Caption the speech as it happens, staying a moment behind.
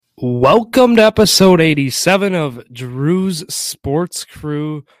Welcome to episode 87 of Drew's Sports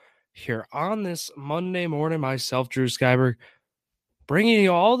Crew here on this Monday morning. Myself, Drew Skyberg, bringing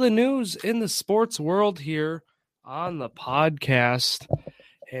you all the news in the sports world here on the podcast.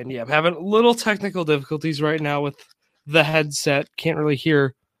 And yeah, I'm having little technical difficulties right now with the headset. Can't really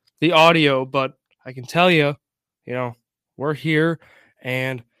hear the audio, but I can tell you, we're here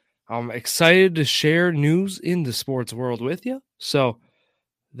and I'm excited to share news in the sports world with you. So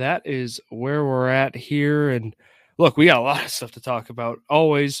that is where we're at here. And look, we got a lot of stuff to talk about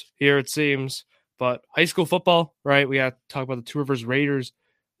always here, it seems. But high school football, right? We got to talk about the Two Rivers Raiders.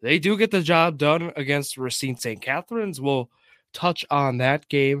 They do get the job done against Racine St. Catharines. We'll touch on that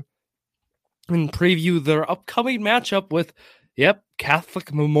game and preview their upcoming matchup with,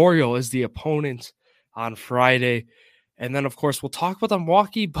 Catholic Memorial is the opponent on Friday. And then, of course, we'll talk about the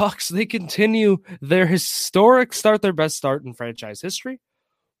Milwaukee Bucks. They continue their historic start, their best start in franchise history.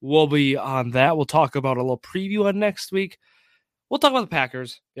 We'll be on that. We'll talk about a little preview on next week. We'll talk about the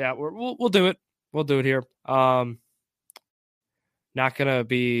Packers. Yeah, we'll do it. We'll do it here. Not gonna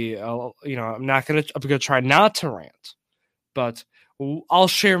be, I'm gonna try not to rant, but I'll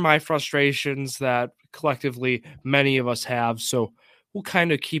share my frustrations that collectively many of us have. So we'll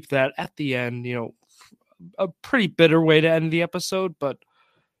kind of keep that at the end. A pretty bitter way to end the episode, but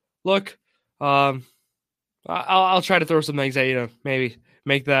look, I'll try to throw some things at maybe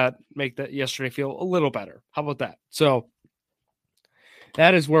make that yesterday feel a little better. How about that? So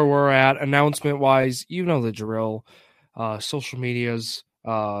that is where we're at. Announcement wise, the drill. Social medias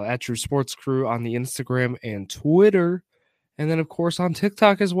at Drew Sports Crew on the Instagram and Twitter. And then, of course, on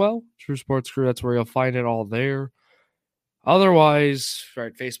TikTok as well. Drew Sports Crew, that's where you'll find it all there. Otherwise,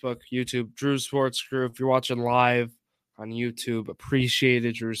 right, Facebook, YouTube, Drew Sports Crew. If you're watching live on YouTube, appreciate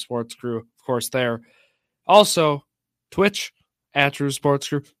it, Drew Sports Crew, of course, there. Also, Twitch at Drew Sports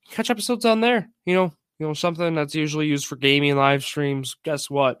Crew. Catch episodes on there. Something that's usually used for gaming live streams.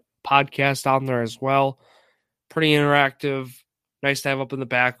 Guess what? Podcast on there as well. Pretty interactive. Nice to have up in the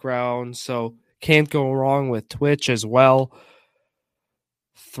background. So can't go wrong with Twitch as well.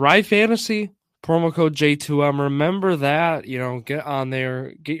 Thrive Fantasy, promo code J2M. Remember that. Get on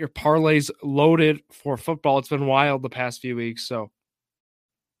there. Get your parlays loaded for football. It's been wild the past few weeks. So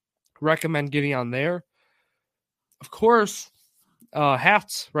recommend getting on there. Of course,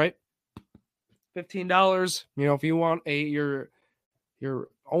 hats, right? $15. If you want your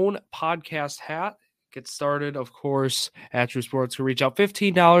own podcast hat, get started, of course, at Drew Sports to reach out.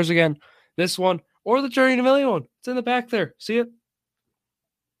 $15 again. This one or the Journey to Million one. It's in the back there. See it?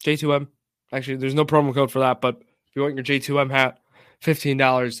 J2M. Actually, there's no promo code for that, but if you want your J2M hat,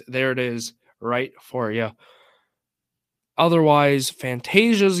 $15. There it is, right for you. Otherwise,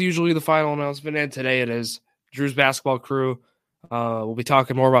 Fantasia is usually the final announcement, and today it is. Drew's Basketball Crew. We'll be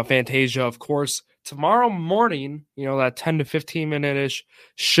talking more about Fantasia, of course, tomorrow morning, that 10 to 15 minute-ish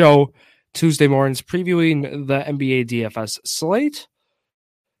show, Tuesday mornings, previewing the NBA DFS slate.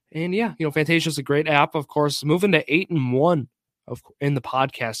 And Fantasia is a great app, of course, moving to 8-1 in the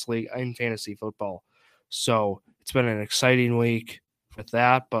podcast league in fantasy football. So it's been an exciting week with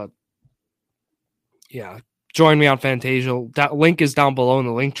that, but join me on Fantasia. That link is down below in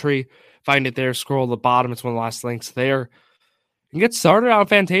the link tree. Find it there, scroll to the bottom. It's one of the last links there. And get started on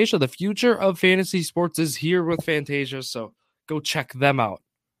Fantasia. The future of fantasy sports is here with Fantasia, so go check them out.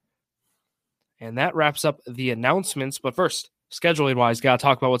 And that wraps up the announcements. But first, scheduling-wise, got to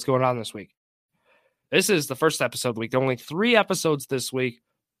talk about what's going on this week. This is the first episode of the week. There are only 3 episodes this week.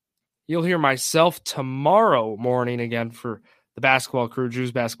 You'll hear myself tomorrow morning again for the Basketball Crew,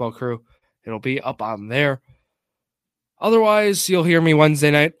 Drew's Basketball Crew. It'll be up on there. Otherwise, you'll hear me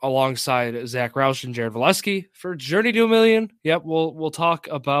Wednesday night alongside Zach Roush and Jared Valesky for Journey to a Million. Yep, we'll talk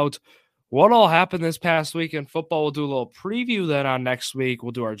about what all happened this past week in football. We'll do a little preview then on next week.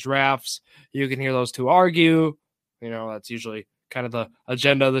 We'll do our drafts. You can hear those two argue. That's usually kind of the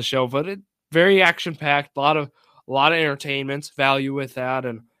agenda of the show, but it very action-packed, a lot of entertainment value with that,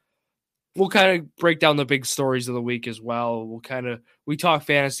 and we'll kind of break down the big stories of the week as well. We talk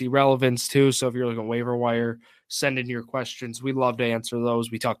fantasy relevance too, so if you're looking at waiver wire, send in your questions. We'd love to answer those.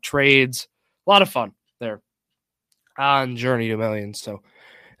 We talk trades. A lot of fun there on Journey to Millions. So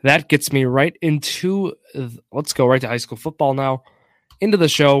that gets me right into, let's go right to high school football now, into the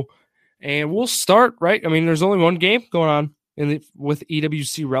show. And we'll start, right? There's only one game going on with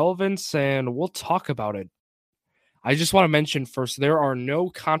EWC relevance, and we'll talk about it. I just want to mention first, there are no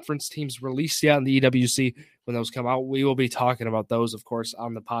conference teams released yet in the EWC. When those come out, we will be talking about those, of course,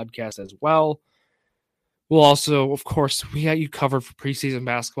 on the podcast as well. We'll also, of course, we got you covered for preseason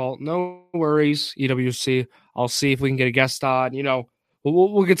basketball. No worries, EWC. I'll see if we can get a guest on.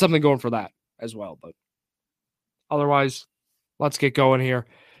 we'll get something going for that as well. But otherwise, let's get going here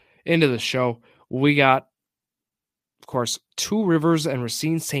into the show. We got, of course, Two Rivers and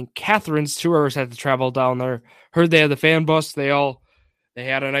Racine St. Catharines. Two Rivers had to travel down there. Heard they had the fan bus. They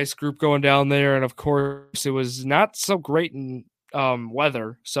had a nice group going down there, and of course, it was not so great in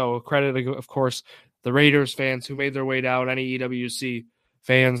weather. So credit, of course, the Raiders fans who made their way down. Any EWC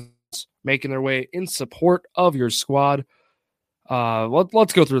fans making their way in support of your squad.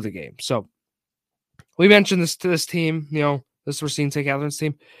 Let's go through the game. So we mentioned this to this team, this Racine St. Catharines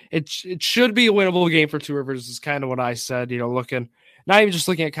team. It should be a winnable game for Two Rivers is kind of what I said, looking, not even just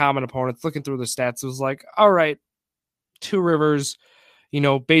looking at common opponents, looking through the stats. It was like, all right, Two Rivers,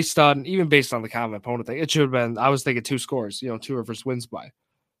 based on the common opponent thing, it should have been, I was thinking 2 scores, Two Rivers wins by.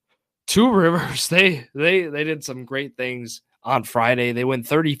 Two Rivers, they did some great things on Friday. They win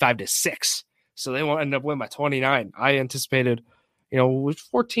 35-6. So they won't end up winning by 29. I anticipated,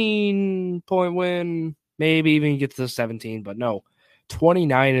 14-point win, maybe even get to the 17, but no,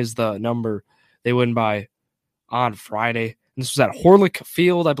 29 is the number they win by on Friday. And this was at Horlick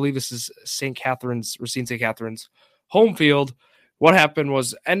Field. I believe this is Racine St. Catharines home field. What happened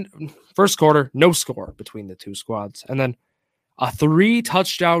was, first quarter, no score between the two squads. And then a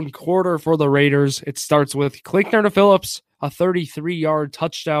 3-touchdown quarter for the Raiders. It starts with Klinkner to Phillips, a 33-yard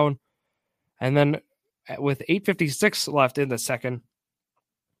touchdown. And then with 8:56 left in the second,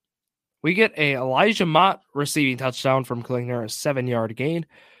 we get a Elijah Mott receiving touchdown from Klinkner, a 7-yard gain.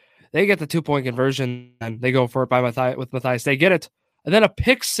 They get the 2-point conversion, and they go for it with Matthias. They get it. And then a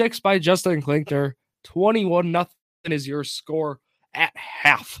pick 6 by Justin Klinkner. 21-0 is your score at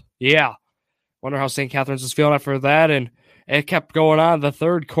half. Yeah. Wonder how St. Catharines was feeling after that, and it kept going on. The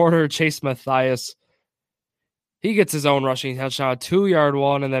third quarter, Chase Matthias, he gets his own rushing touchdown, a 2-yard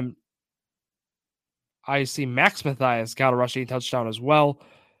one, and then I see Max Matthias got a rushing touchdown as well.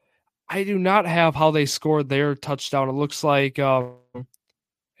 I do not have how they scored their touchdown. It looks like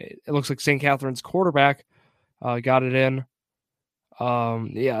St. Catharines quarterback got it in.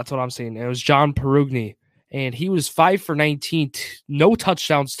 Yeah, that's what I'm seeing. It was John Perugny, and he was 5 for 19, no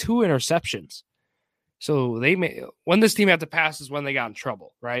touchdowns, 2 interceptions. So when this team had to pass is when they got in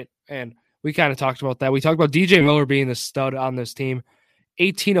trouble, right? And we kind of talked about that. We talked about DJ Miller being the stud on this team.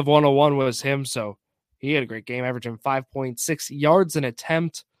 18 of 101 was him, so he had a great game, averaging 5.6 yards an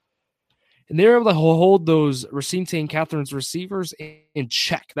attempt. And they were able to hold those Racine St. Catharines receivers in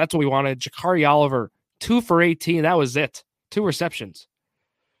check. That's what we wanted. Jakari Oliver, 2 for 18. That was it. 2 receptions.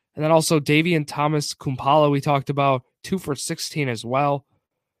 And then also Davian Thomas Kumpala, we talked about, 2 for 16 as well.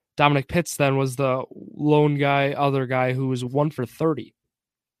 Dominic Pitts then was the other guy who was 1 for 30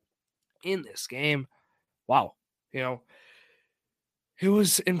 in this game. Wow. It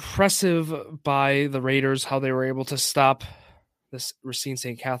was impressive by the Raiders how they were able to stop this Racine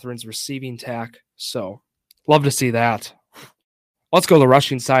St. Catharines receiving attack. So, love to see that. Let's go to the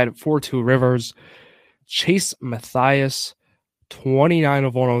rushing side for Two Rivers. Chase Matthias, 29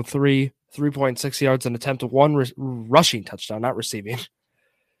 of 103, 3.6 yards an attempt, 1 rushing touchdown, not receiving.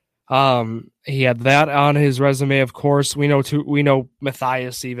 He had that on his resume, of course. We know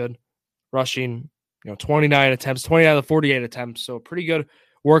Matthias even rushing, 29 attempts, 29 of the 48 attempts. So pretty good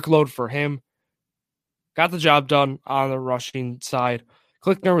workload for him. Got the job done on the rushing side.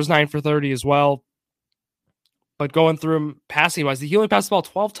 Klinkner was 9 for 30 as well. But going through him passing wise, he only passed the ball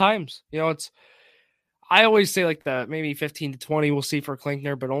 12 times. I always say like that maybe 15 to 20 we'll see for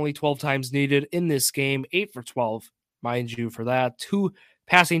Klinkner, but only 12 times needed in this game. 8 for 12, mind you, for that. 2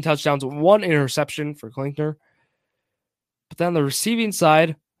 passing touchdowns, 1 interception for Klinkner. But then the receiving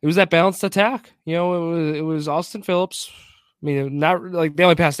side, it was that balanced attack. It was Austin Phillips. I mean, not like they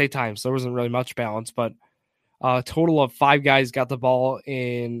only passed 8 times. So there wasn't really much balance, but a total of 5 guys got the ball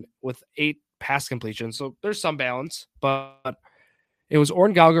in with 8 pass completions. So there's some balance, but it was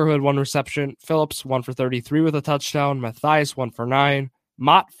Orrin Gallagher who had 1 reception. Phillips 1 for 33 with a touchdown. Matthias 1 for 9.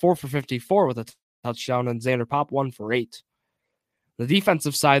 Mott 4 for 54 with a touchdown, and Xander Pop 1 for 8. The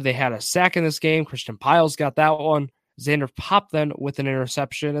defensive side, they had a sack in this game. Christian Piles got that one. Xander Pop then with an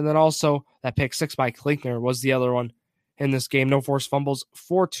interception, and then also that pick 6 by Klinkner was the other one in this game. No forced fumbles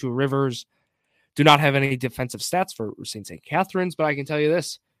for Two Rivers. Do not have any defensive stats for Racine St. Catharines, but I can tell you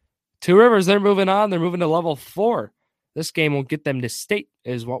this. Two Rivers, they're moving on. They're moving to level 4. This game will get them to state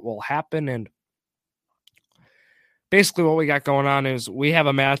is what will happen. And basically what we got going on is we have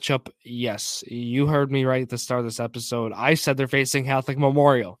a matchup. Yes, you heard me right at the start of this episode. I said they're facing Catholic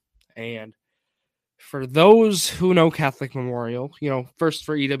Memorial. And for those who know Catholic Memorial, first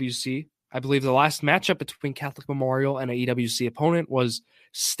for EWC, I believe the last matchup between Catholic Memorial and a EWC opponent was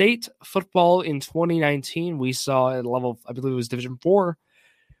state football in 2019. We saw at level, I believe it was Division 4,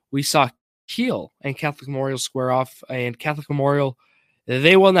 we saw Kiel and Catholic Memorial square off, and Catholic Memorial,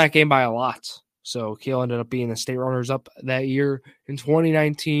 they won that game by a lot. So Kiel ended up being the state runners-up that year in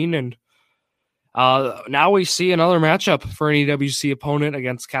 2019, and now we see another matchup for an EWC opponent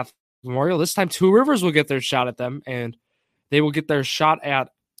against Catholic Memorial. This time, Two Rivers will get their shot at them, and they will get their shot at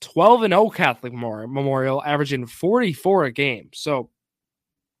 12-0 Catholic Memorial, averaging 44 a game. So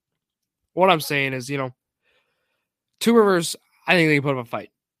what I'm saying is, Two Rivers, I think they can put up a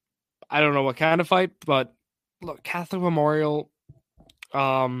fight. I don't know what kind of fight, but look, Catholic Memorial,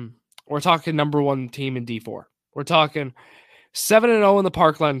 we're talking number one team in D4. We're talking 7-0 in the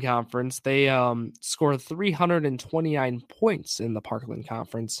Parkland Conference. They scored 329 points in the Parkland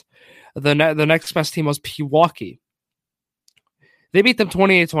Conference. The next best team was Pewaukee. They beat them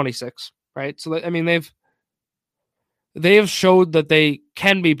 28-26, right? So, they have showed that they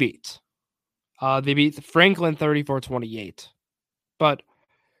can be beat. They beat Franklin 34-28. But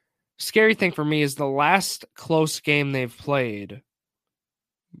scary thing for me is the last close game they've played,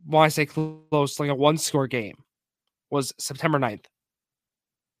 when I say close, like a one-score game, was September 9th.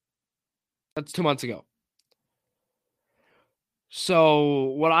 That's 2 months ago.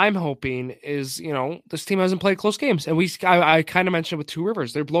 So what I'm hoping is, this team hasn't played close games. And I kind of mentioned with Two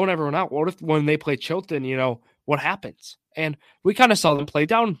Rivers, they're blowing everyone out. What if when they play Chilton, what happens? And we kind of saw them play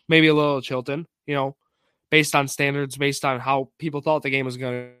down maybe a little Chilton, based on standards, based on how people thought the game was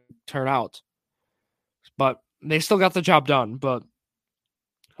going to turn out. But they still got the job done. But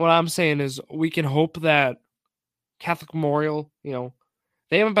what I'm saying is we can hope that Catholic Memorial,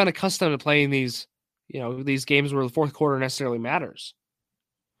 they haven't been accustomed to playing these games where the fourth quarter necessarily matters.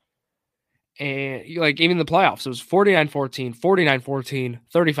 And even the playoffs, it was 49-14, 49-14,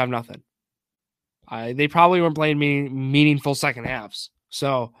 35-0. They probably weren't playing meaningful second halves.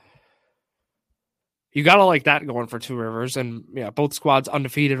 So you got to like that going for Two Rivers. And both squads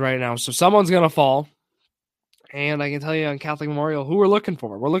undefeated right now. So someone's going to fall. And I can tell you on Catholic Memorial who we're looking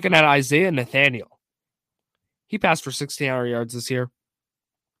for. We're looking at Isaiah Nathaniel. He passed for 1,600 yards this year.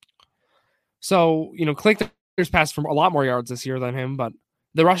 So, Clinkner's passed for a lot more yards this year than him, but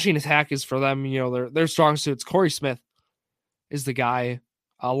the rushing attack is for them. Their strong suits. Corey Smith is the guy,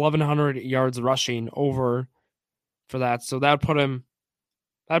 1,100 yards rushing over for that. So that'd put him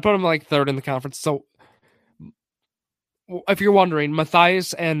like third in the conference. So if you're wondering,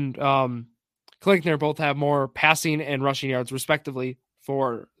 Matthias and Klinkner both have more passing and rushing yards respectively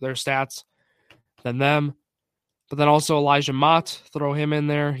for their stats than them. But then also Elijah Mott, throw him in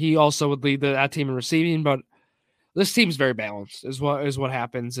there. He also would lead that team in receiving. But this team's very balanced is what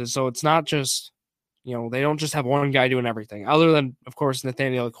happens. So it's not just, they don't just have one guy doing everything, other than, of course,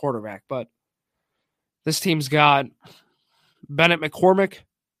 Nathaniel, the quarterback. But this team's got Bennett McCormick,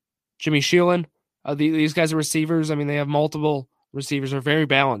 Jimmy Sheelan. These guys are receivers. They have multiple receivers. They're very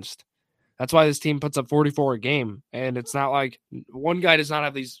balanced. That's why this team puts up 44 a game. And it's not like one guy does not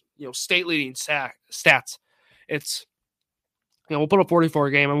have these, state-leading stats. It's, we'll put up 44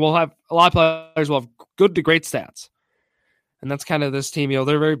 a game, and we'll have a lot of players will have good to great stats. And that's kind of this team.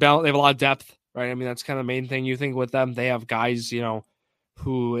 They're very balanced. They have a lot of depth, right? That's kind of the main thing you think with them. They have guys,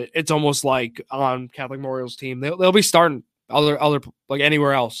 who it's almost like on Catholic Memorial's team. They'll be starting other like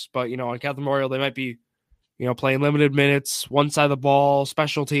anywhere else, but on Catholic Memorial they might be, playing limited minutes, one side of the ball,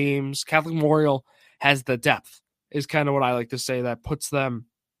 special teams. Catholic Memorial has the depth, is kind of what I like to say, that puts them,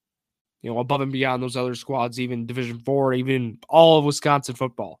 above and beyond those other squads, even Division 4, even all of Wisconsin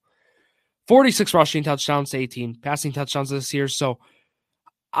football. 46 rushing touchdowns to 18 passing touchdowns this year. So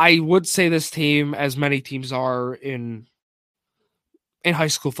I would say this team, as many teams are in high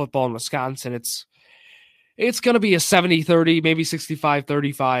school football in Wisconsin, it's going to be a 70-30, maybe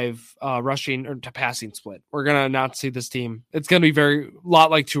 65-35 rushing or to passing split. We're going to not see this team. It's going to be a lot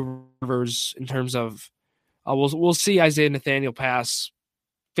like Two Rivers in terms of we'll see Isaiah Nathaniel pass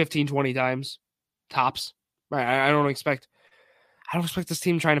 15-20 times tops. Right? I don't expect this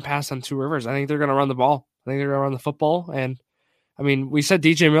team trying to pass on Two Rivers. I think they're going to run the ball. I think they're going to run the football. And we said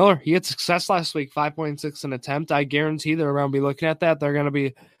DJ Miller, he had success last week, 5.6 an attempt. I guarantee they're going to be looking at that. They're going to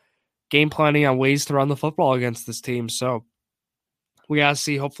be game planning on ways to run the football against this team. So we got to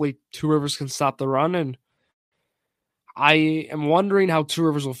see. Hopefully Two Rivers can stop the run. And I am wondering how Two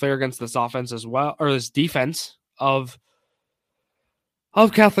Rivers will fare against this offense as well, or this defense of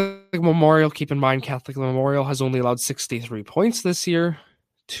Catholic Memorial. Keep in mind, Catholic Memorial has only allowed 63 points this year.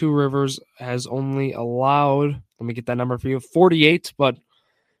 Two Rivers has only allowed, let me get that number for you, 48, but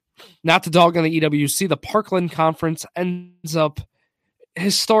not to dog on the EWC. The Parkland Conference ends up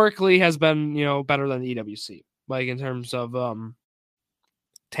historically has been, better than the EWC, like in terms of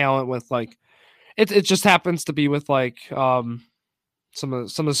talent with like it just happens to be with like some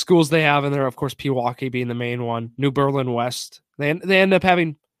of the schools they have in there, of course, Pewaukee being the main one, New Berlin West. They end up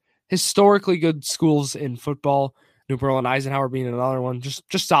having historically good schools in football. New Berlin Eisenhower being another one,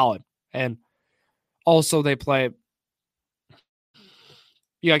 just solid. And also they play.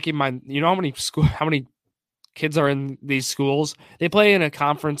 You gotta keep in mind, how many kids are in these schools. They play in a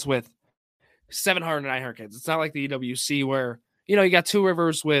conference with 700 900 kids. It's not like the EWC where you got Two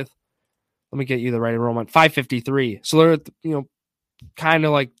Rivers with. Let me get you the right enrollment, 553. So they're kind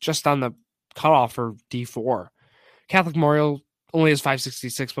of like just on the cutoff for D4. Catholic Memorial only has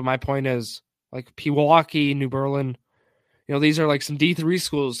 566, but my point is like Pewaukee, New Berlin, these are like some D3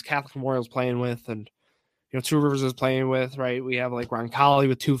 schools Catholic Memorial's playing with, and Two Rivers is playing with, right? We have like Roncalli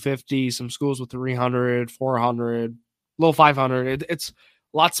with 250, some schools with 300, 400, low 500. It's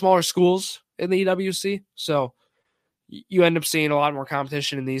a lot smaller schools in the EWC, so you end up seeing a lot more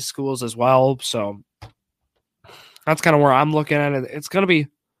competition in these schools as well. So that's kind of where I'm looking at it. It's going to be a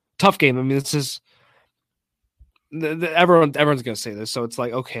tough game. I mean, this is everyone's going to say this, so it's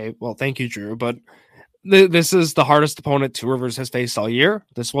like, okay, well, thank you, Drew, but this is the hardest opponent Two Rivers has faced all year.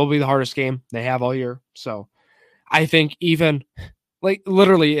 This will be the hardest game they have all year. So I think even like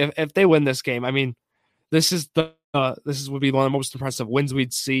literally, if they win this game, I mean, this would be one of the most impressive wins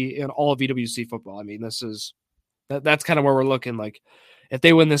we'd see in all of EWC football. I mean, that's kind of where we're looking. Like, if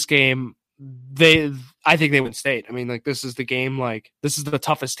they win this game, I think they win state. I mean, like, this is the game. Like, this is the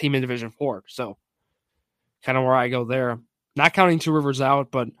toughest team in Division 4. So, kind of where I go there. Not counting Two Rivers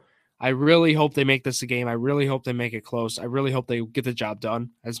out, but I really hope they make this a game. I really hope they make it close. I really hope they get the job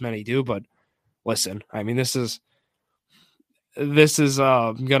done, as many do. But listen, I mean, this is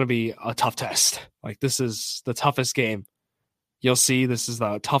going to be a tough test. Like, this is the toughest game you'll see. This is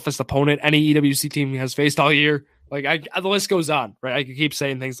the toughest opponent any EWC team has faced all year. Like, the list goes on, right? I could keep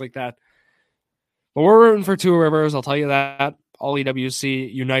saying things like that. But we're rooting for Two Rivers, I'll tell you that. All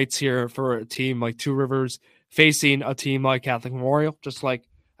EWC unites here for a team like Two Rivers facing a team like Catholic Memorial, just like,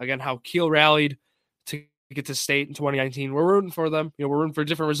 again, how Kiel rallied to get to state in 2019. We're rooting for them. We're rooting for a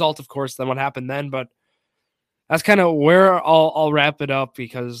different result, of course, than what happened then, but that's kind of where I'll wrap it up,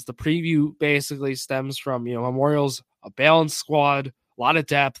 because the preview basically stems from, Memorial's a balanced squad, a lot of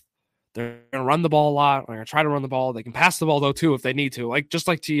depth. They're going to run the ball a lot. They're going to try to run the ball. They can pass the ball, though, too, if they need to, just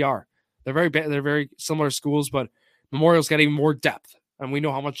like TR. They're very similar schools, but Memorial's got even more depth, and we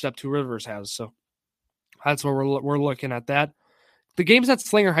know how much depth Two Rivers has. So that's where we're looking at that. The game's at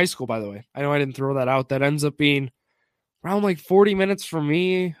Slinger High School, by the way. I know I didn't throw that out. That ends up being around like 40 minutes from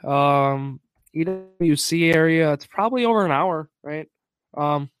me. EWC area, it's probably over an hour, right?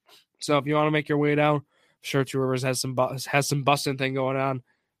 So if you want to make your way down, I'm sure Two Rivers has some busing thing going on.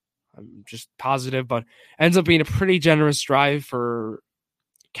 I'm just positive, but ends up being a pretty generous drive for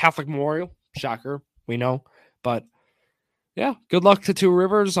Catholic Memorial. Shocker, we know. But yeah, good luck to Two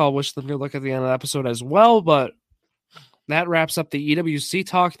Rivers. I'll wish them good luck at the end of the episode as well. But that wraps up the EWC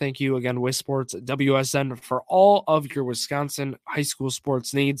talk. Thank you again, WisSports WSN, for all of your Wisconsin high school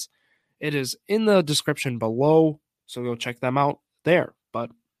sports needs. It is in the description below, so go check them out there.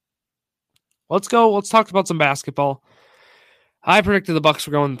 But let's go. Let's talk about some basketball. I predicted the Bucks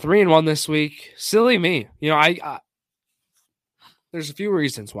were going 3-1 this week. Silly me. There's a few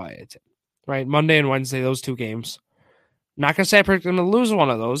reasons why I did. Right, Monday and Wednesday, those two games. Not going to say I predicted them to lose one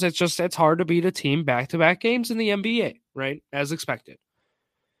of those. It's hard to beat a team back-to-back games in the NBA, right, as expected.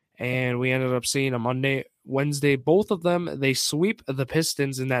 And we ended up seeing a Monday, Wednesday, both of them, they sweep the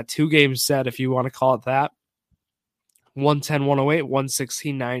Pistons in that two-game set, if you want to call it that.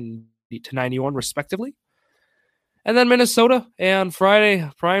 110-108, 116-90-91, respectively. And then Minnesota, and Friday,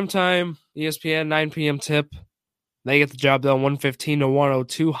 primetime, ESPN, 9 p.m. tip. They get the job done,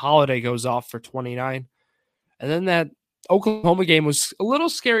 115-102. Holiday goes off for 29. And then that Oklahoma game was a little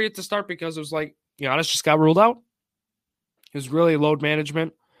scary at the start, because it was like, Giannis just got ruled out. It was really load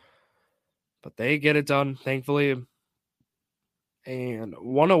management. But they get it done, thankfully. And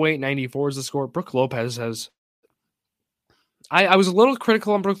 108-94 is the score. Brook Lopez has... I was a little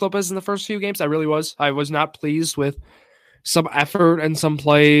critical on Brook Lopez in the first few games. I really was. I was not pleased with some effort and some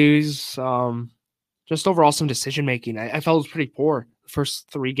plays. Just overall some decision-making. I felt it was pretty poor. The first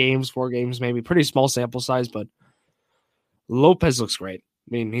 4 games, maybe. Pretty small sample size, but Lopez looks great. I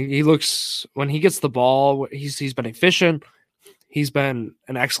mean, he looks... When he gets the ball, he's been efficient. He's been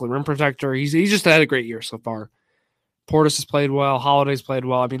an excellent rim protector. He's just had a great year so far. Portis has played well. Holiday's played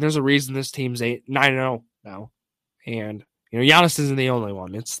well. I mean, there's a reason this team's 9-0 now. And, Giannis isn't the only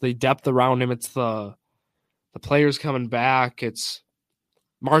one. It's the depth around him. It's the players coming back. It's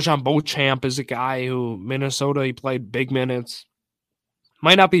Marjan Beauchamp is a guy who Minnesota, he played big minutes.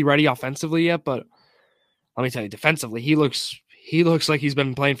 Might not be ready offensively yet, but let me tell you, defensively, he looks like he's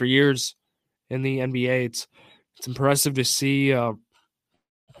been playing for years in the NBA. It's impressive to see. I'm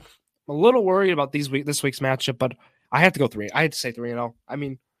a little worried about this week's matchup, but I have to go 3. I had to say 3-0. I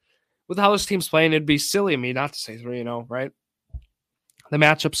mean, with how this team's playing, it'd be silly of me not to say 3-0, right? The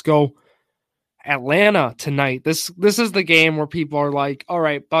matchups go Atlanta tonight. This is the game where people are like, all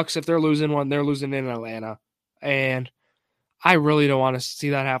right, Bucks, if they're losing one, they're losing in Atlanta. And I really don't want to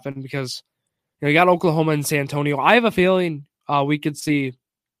see that happen because you got Oklahoma and San Antonio. I have a feeling we could see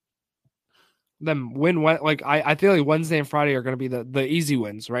them win. I feel like Wednesday and Friday are going to be the easy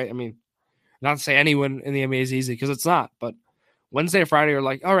wins, right? I mean, not to say any win in the NBA is easy because it's not, but Wednesday and Friday are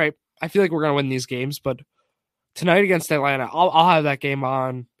like, all right, I feel like we're going to win these games, but tonight against Atlanta, I'll have that game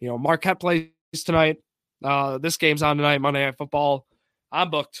on. Marquette plays tonight. This game's on tonight, Monday Night Football. I'm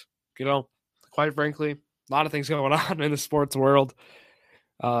booked, quite frankly. A lot of things going on in the sports world.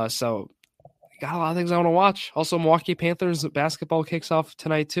 So got a lot of things I want to watch. Also, Milwaukee Panthers basketball kicks off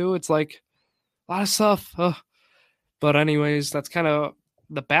tonight too. It's like a lot of stuff. But anyways, that's kind of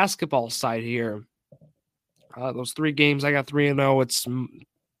the basketball side here. Those 3 games, I got 3-0. It's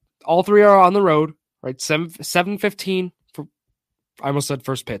all 3 are on the road, right? 7:15 for, I almost said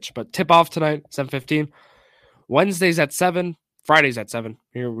first pitch, but tip off tonight, 7:15. Wednesday's at 7. Friday's at 7.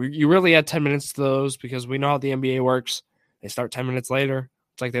 You really add 10 minutes to those because we know how the NBA works. They start 10 minutes later.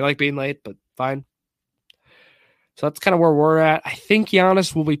 It's like they like being late, but fine. So that's kind of where we're at. I think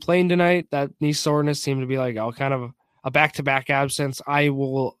Giannis will be playing tonight. That knee soreness seemed to be like kind of a back-to-back absence.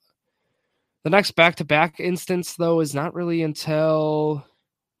 The next back-to-back instance, though, is not really until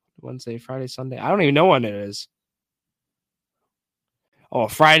Wednesday, Friday, Sunday. I don't even know when it is. Oh,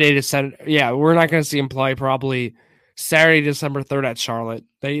 Friday to Sunday. Yeah, we're not going to see him play probably Saturday, December 3rd at Charlotte.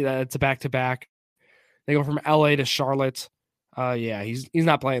 It's a back-to-back. They go from LA to Charlotte. Yeah, he's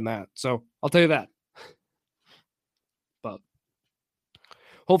not playing that. So I'll tell you that. But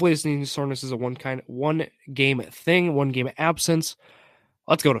hopefully this knee soreness is a one game thing, 1 game absence.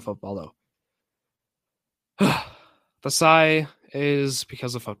 Let's go to football though. The sigh is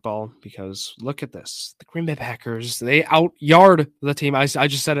because of football, because look at this. The Green Bay Packers, they out-yard the team. I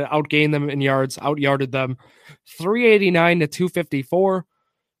just said it, outgained them in yards, out-yarded them 389 to 254.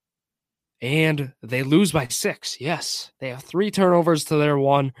 And they lose by 6. Yes, they have 3 turnovers to their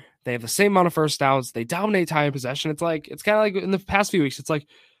 1. They have the same amount of first downs. They dominate time of possession. It's kind of like in the past few weeks. It's like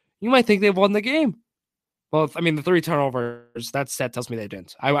you might think they've won the game. Well, I mean, the 3 turnovers, that stat tells me they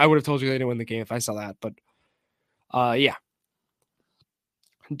didn't. I would have told you they didn't win the game if I saw that. But yeah,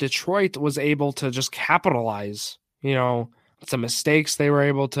 Detroit was able to just capitalize. Some mistakes they were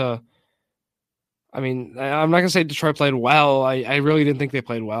able to. I mean, I'm not gonna say Detroit played well. I really didn't think they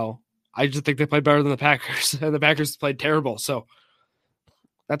played well. I just think they played better than the Packers, and the Packers played terrible. So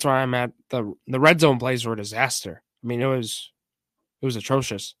that's where I'm at. The red zone plays were a disaster. I mean, it was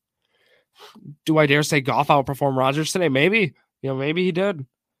atrocious. Do I dare say Goff outperformed Rodgers today? Maybe. Maybe he did.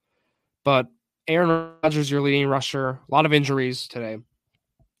 But Aaron Rodgers, your leading rusher, a lot of injuries today.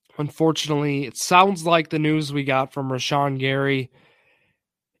 Unfortunately, it sounds like the news we got from Rashawn Gary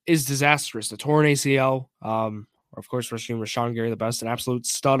is disastrous. The torn ACL. Of course, Rashawn Gary, the best, an absolute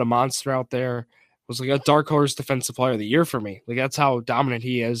stud, a monster out there. Was like a dark horse defensive player of the year for me. Like that's how dominant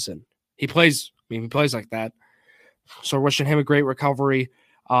he is, and he plays. I mean, he plays like that. So we're wishing him a great recovery,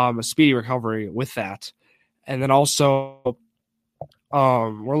 a speedy recovery with that, and then also,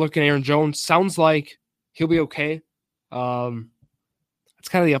 we're looking at Aaron Jones. Sounds like he'll be okay. That's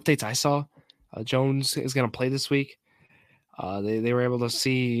kind of the updates I saw. Jones is going to play this week. They were able to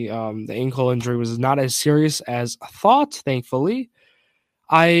see the ankle injury was not as serious as thought, thankfully.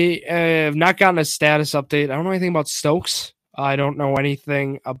 I have not gotten a status update. I don't know anything about Stokes. I don't know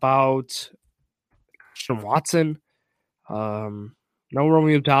anything about Christian Watson. No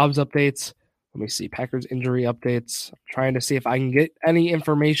Romeo Dobbs updates. Let me see. Packers injury updates. I'm trying to see if I can get any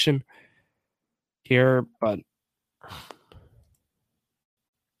information here, but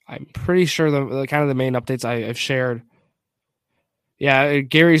I'm pretty sure the kind of the main updates I've shared. Yeah,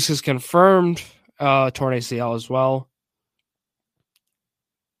 Gary's has confirmed torn ACL as well.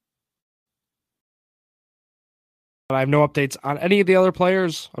 But I have no updates on any of the other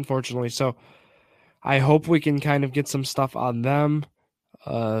players, unfortunately. So I hope we can kind of get some stuff on them.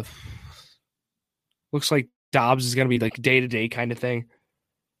 Looks like Dobbs is going to be like day-to-day kind of thing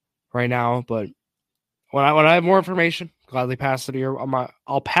right now. But when I have more information, gladly pass it here.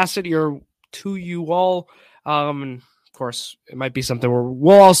 I'll pass it here to you all. And of course, it might be something where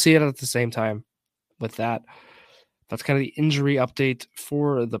we'll all see it at the same time with that. that's kind of the injury update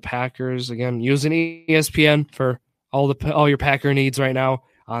for the Packers. Again, using ESPN for all your Packer needs right now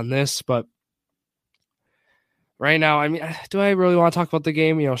on this, but right now, I mean, do I really want to talk about the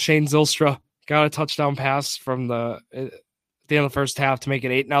game? Shane Zylstra got a touchdown pass from the end of the first half to make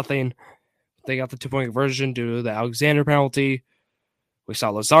it 8-0. They got the 2-point conversion due to the Alexander penalty. We saw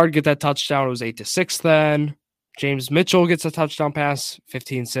Lazard get that touchdown. It was 8-6 then. James Mitchell gets a touchdown pass,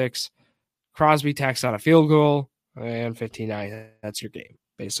 15-6. Crosby tacks on a field goal, and 15-9. That's your game,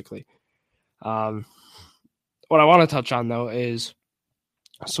 basically. What I want to touch on, though, is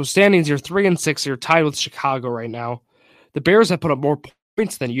so standings, you're 3-6. You're tied with Chicago right now. The Bears have put up more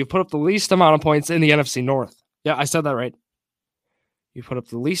points than you. You've put up the least amount of points in the NFC North. Yeah, I said that right. You put up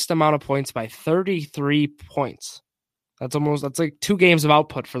the least amount of points by 33 points. That's like 2 games of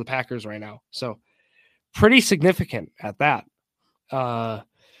output for the Packers right now. So pretty significant at that. But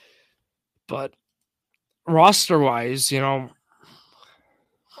roster-wise, I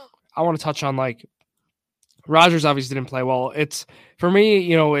want to touch on, like, Rodgers obviously didn't play well. It's, for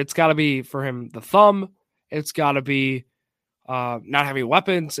me, it's got to be, for him, the thumb. It's got to be not having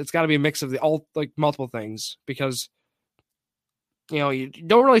weapons. It's got to be a mix of multiple things, because you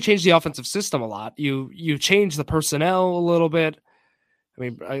don't really change the offensive system a lot. You change the personnel a little bit. I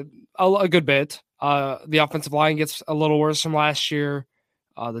mean, a good bit. The offensive line gets a little worse from last year.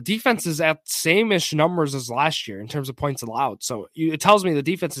 The defense is at same-ish numbers as last year in terms of points allowed. So it tells me the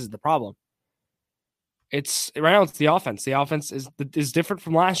defense is the problem. Right now it's the offense. The offense is different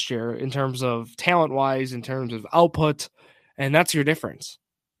from last year in terms of talent-wise, in terms of output, and that's your difference.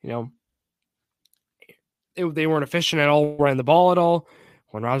 They weren't efficient at all, running the ball at all.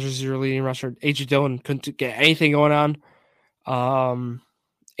 When Rodgers is your leading rusher, A.J. Dillon couldn't get anything going on.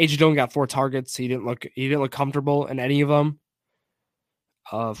 A.J. Dillon got 4 targets. He didn't look comfortable in any of them.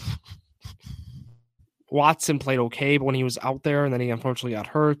 Watson played okay, but when he was out there, and then he unfortunately got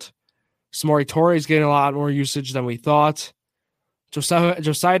hurt. Samori Toure is getting a lot more usage than we thought. Josiah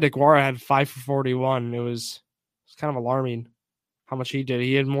DeGuara had 5 for 41. It was kind of alarming how much he did.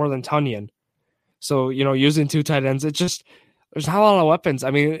 He had more than Tonyan. So, using 2 tight ends, there's not a lot of weapons.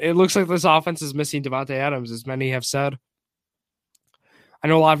 I mean, it looks like this offense is missing Davante Adams, as many have said. I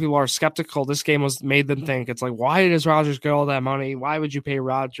know a lot of people are skeptical. This game made them think, it's like, why does Rodgers get all that money? Why would you pay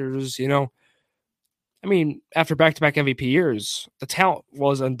Rodgers? I mean, after back-to-back MVP years, the talent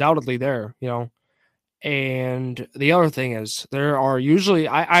was undoubtedly there, And the other thing is, there are usually,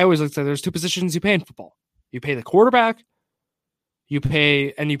 I always like to say, there's 2 positions you pay in football. You pay the quarterback, you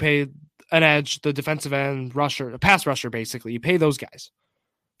pay an edge, the defensive end rusher, a pass rusher, basically. You pay those guys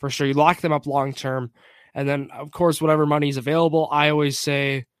for sure. You lock them up long-term. And then, of course, whatever money is available, I always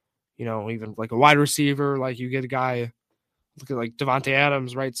say, even like a wide receiver, like you get a guy, look at like Davante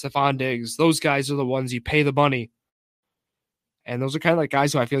Adams, right? Stephon Diggs. Those guys are the ones you pay the money. And those are kind of like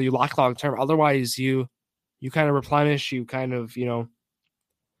guys who I feel you lock long-term. Otherwise, you kind of replenish, you kind of, you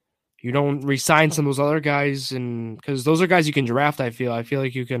don't re-sign some of those other guys, and because those are guys you can draft. I feel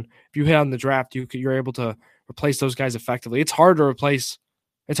like you can, if you hit on the draft, you're able to replace those guys effectively. It's hard to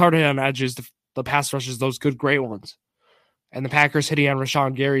hit on edges, the pass rushes, those good, great ones. And the Packers hitting on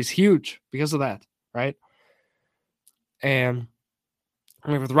Rashawn Gary is huge because of that, right? And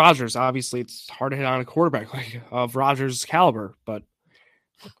I mean, with Rodgers, obviously, it's hard to hit on a quarterback of Rodgers' caliber, but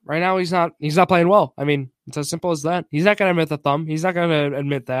right now he's not playing well. I mean, it's as simple as that. He's not going to admit the thumb. He's not going to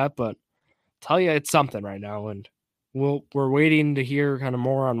admit that, but I'll tell you, it's something right now, and we're waiting to hear kind of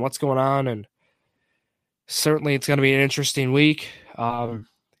more on what's going on, and certainly it's going to be an interesting week.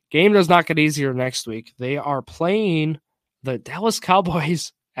 Game does not get easier next week. They are playing the Dallas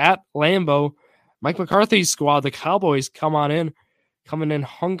Cowboys at Lambeau. Mike McCarthy's squad, the Cowboys, coming in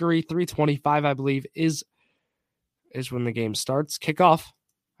hungry. 3:25, I believe, is when the game starts. Kickoff.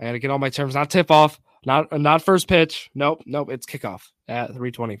 I got to get all my terms. Not tip off. Not first pitch. Nope. It's kickoff at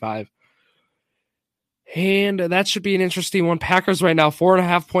 3:25. And that should be an interesting one. Packers right now,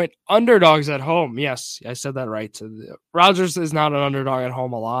 4.5-point underdogs at home. Yes, I said that right. Rodgers is not an underdog at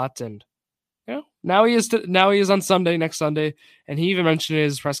home a lot, and now he is on Sunday, next Sunday, and he even mentioned in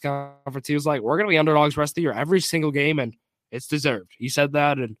his press conference, he was like, "We're going to be underdogs the rest of the year, every single game, and it's deserved." He said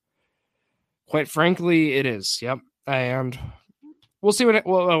that, and quite frankly, it is. Yep, and we'll see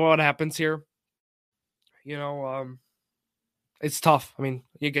what happens here. It's tough. I mean,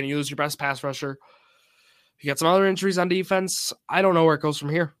 again, you lose your best pass rusher. You got some other injuries on defense. I don't know where it goes from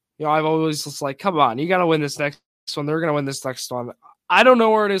here. I've always just like, come on, you got to win this next one. They're going to win this next one. I don't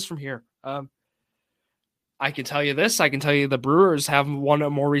know where it is from here. I can tell you this. I can tell you the Brewers have won a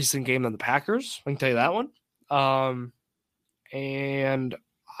more recent game than the Packers. I can tell you that one. And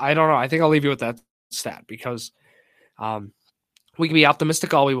I don't know. I think I'll leave you with that stat because We can be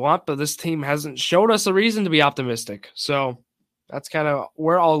optimistic all we want, but this team hasn't showed us a reason to be optimistic. So that's kind of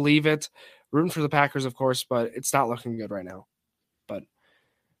where I'll leave it. Rooting for the Packers, of course, but it's not looking good right now. But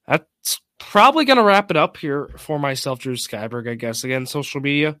that's probably going to wrap it up here for myself, Drew Skyberg, I guess. Again, social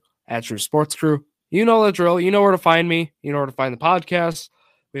media, at Drew Sports Crew. You know the drill. You know where to find me. You know where to find the podcast.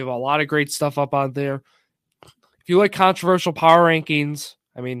 We have a lot of great stuff up on there. If you like controversial power rankings,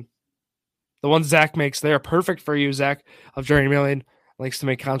 I mean, the ones Zach makes, they are perfect for you, Zach, of Journey Million. Likes to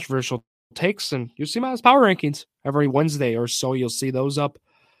make controversial takes, and you'll see my power rankings every Wednesday or so. You'll see those up.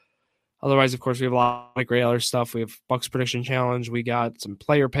 Otherwise, of course, we have a lot of great other stuff. We have Bucks Prediction Challenge. We got some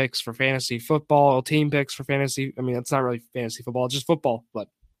player picks for fantasy football, team picks for fantasy. I mean, it's not really fantasy football, it's just football, but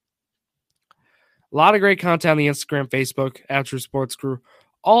a lot of great content on the Instagram, Facebook, at Drew Sports Crew,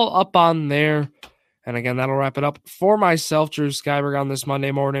 all up on there. And again, that'll wrap it up for myself, Drew Skyberg, on this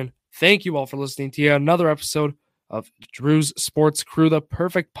Monday morning. Thank you all for listening to another episode of Drew's Sports Crew, the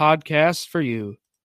perfect podcast for you.